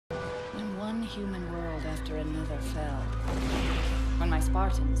one human world after another fell. When my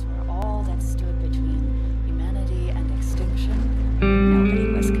Spartans were all that stood between humanity and extinction,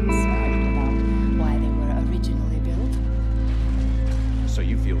 nobody was concerned about why they were originally built. So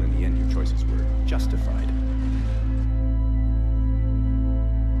you feel in the end your choices were justified?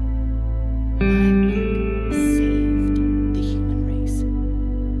 My work saved the human race.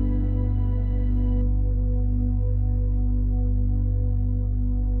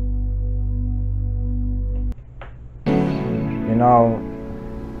 You know,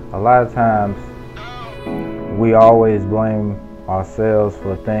 a lot of times we always blame ourselves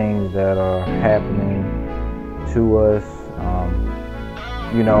for things that are happening to us.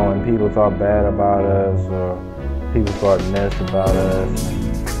 You know, when people talk bad about us or people start mess about us,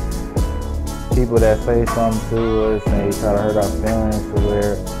 people that say something to us and they try to hurt our feelings to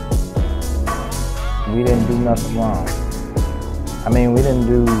where we didn't do nothing wrong. I mean, we didn't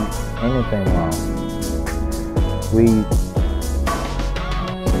do anything wrong.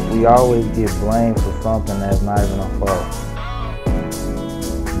 We always get blamed for something that's not even our fault.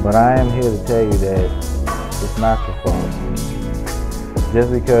 But I am here to tell you that it's not your fault. Just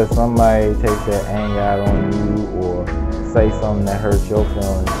because somebody takes that anger out on you or say something that hurts your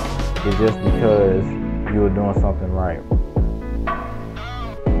feelings, it's just because you were doing something right.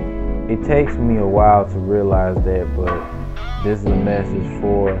 It takes me a while to realize that, but this is a message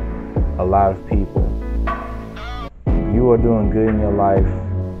for a lot of people. You are doing good in your life.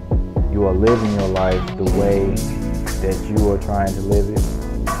 You are living your life the way that you are trying to live it.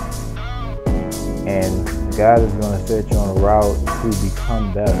 And God is going to set you on a route to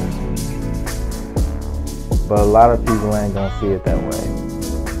become better. But a lot of people ain't going to see it that way.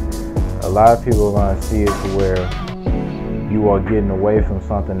 A lot of people are going to see it to where you are getting away from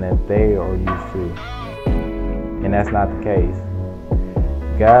something that they are used to. And that's not the case.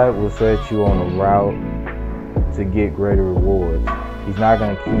 God will set you on a route to get greater rewards. He's not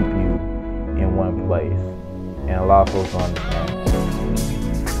going to keep you in one place. And a lot of folks don't understand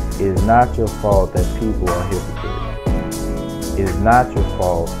that. It is not your fault that people are hypocrites. It is not your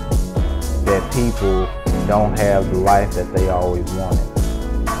fault that people don't have the life that they always wanted.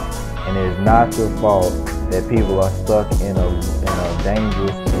 And it is not your fault that people are stuck in a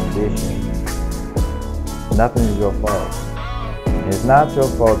dangerous position. Nothing is your fault. It's not your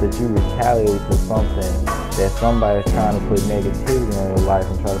fault that you retaliate to something that somebody is trying to put negativity on your life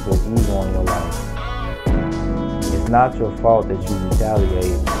and try to put evil on your life. It's not your fault that you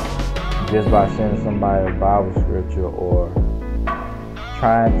retaliate just by sending somebody a Bible scripture or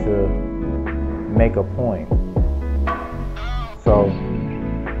trying to make a point. So,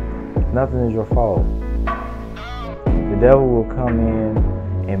 nothing is your fault. The devil will come in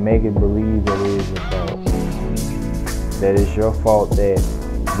and make it believe that it is your fault. That it's your fault that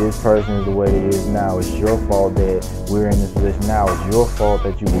this person is the way it is now. It's your fault that we're in this position now. It's your fault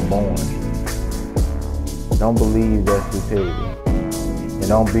that you were born. Don't believe that stupidity. And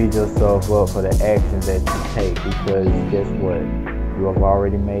don't beat yourself up for the actions that you take, because guess what? You have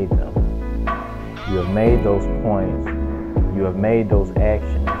already made them. You have made those points. You have made those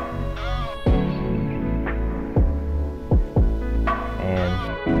actions. And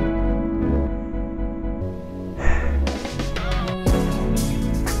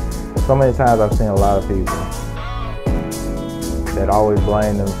so many times I've seen a lot of people that always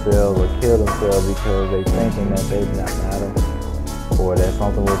blame themselves or kill themselves because they thinking that they do not matter or that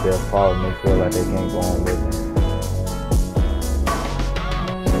something was their fault and they feel like they can't go on living.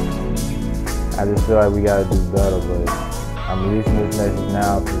 I just feel like we gotta do better, but I'm releasing this message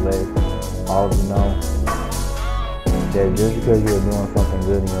now to let all of you know that just because you're doing something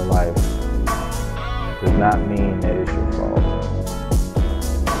good in your life does not mean that it's your fault.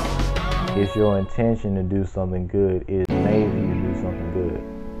 It's your intention to do something good. It is made for you to do something good.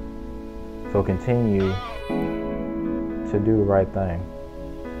 So continue to do the right thing.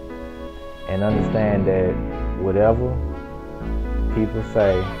 And understand that whatever people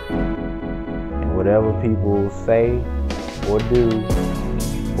say, and whatever people say or do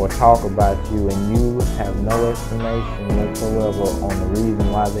or talk about you, and you have no explanation whatsoever on the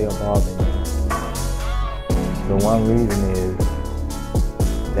reason why they are bothering you. The one reason is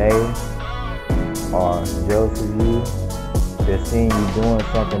they are jealous of you. They're seeing you doing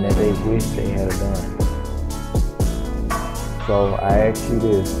something that they wish they had done. So I ask you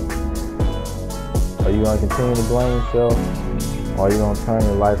this: are you going to continue to blame yourself, or are you going to turn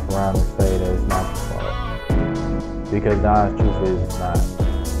your life around and say that it's not your fault? Because the honest truth is it's not.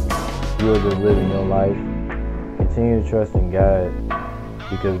 You are just living your life. Continue to trust in God,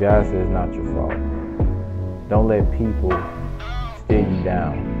 because God says it's not your fault. Don't let people steer you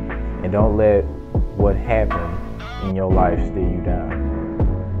down. And don't let what happened in your life steer you down.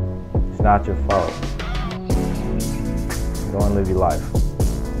 It's not your fault. Go and live your life.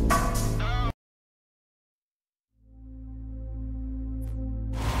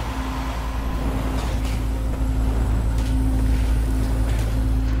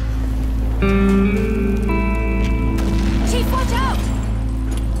 Chief, watch out!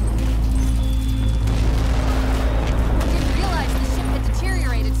 I didn't realize the ship had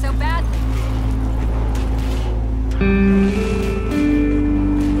deteriorated so badly. I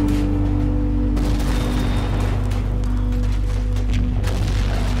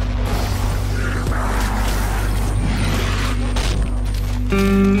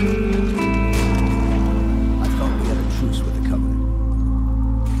thought we had a truce with the Covenant.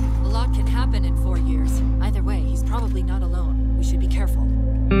 A lot can happen in 4 years. Either way, he's probably not alone. We should be careful.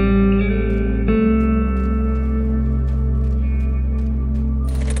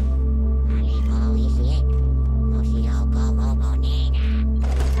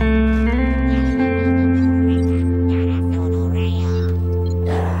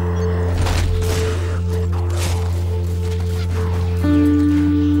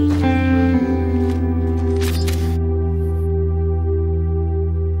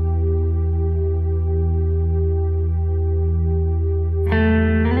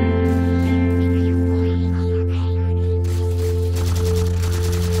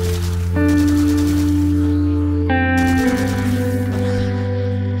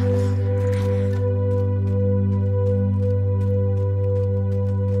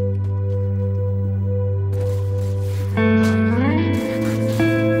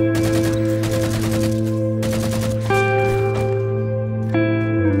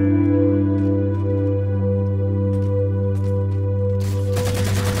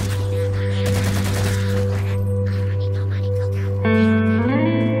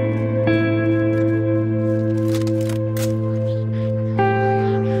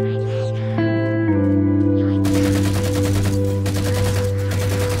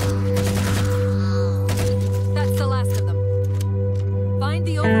 That's the last of them. Find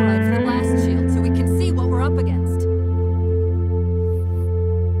the